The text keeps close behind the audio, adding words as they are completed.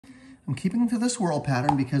I'm keeping to the swirl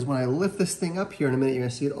pattern because when I lift this thing up here in a minute, you're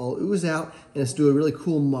gonna see it all ooze out and it's do a really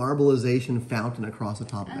cool marbleization fountain across the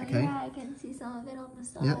top of it, okay? Yeah, I can see some of it on the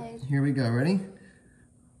side. Yep, here we go, ready?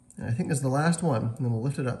 And I think this is the last one, and then we'll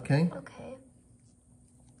lift it up, okay? Okay.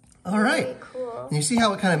 All right. Very cool. And you see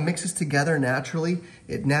how it kind of mixes together naturally?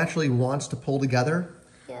 It naturally wants to pull together.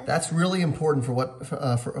 Yes. That's really important for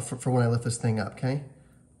when I lift this thing up, okay?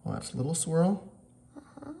 Watch a little swirl.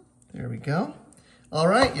 There we go. All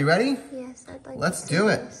right, you ready? Yes, I'd like Let's to see do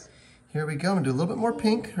it. this. Here we go. I'm gonna do a little bit more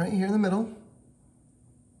pink right here in the middle.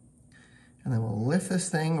 And then we'll lift this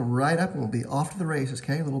thing right up and we'll be off to the races,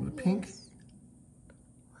 okay? A little bit of pink.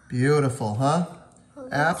 Beautiful, huh? Oh,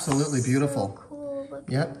 Absolutely beautiful. So cool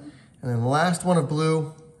looking. Yep. And then the last one of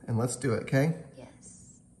blue, and let's do it, okay?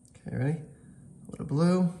 Yes. Okay, ready? A little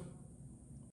blue.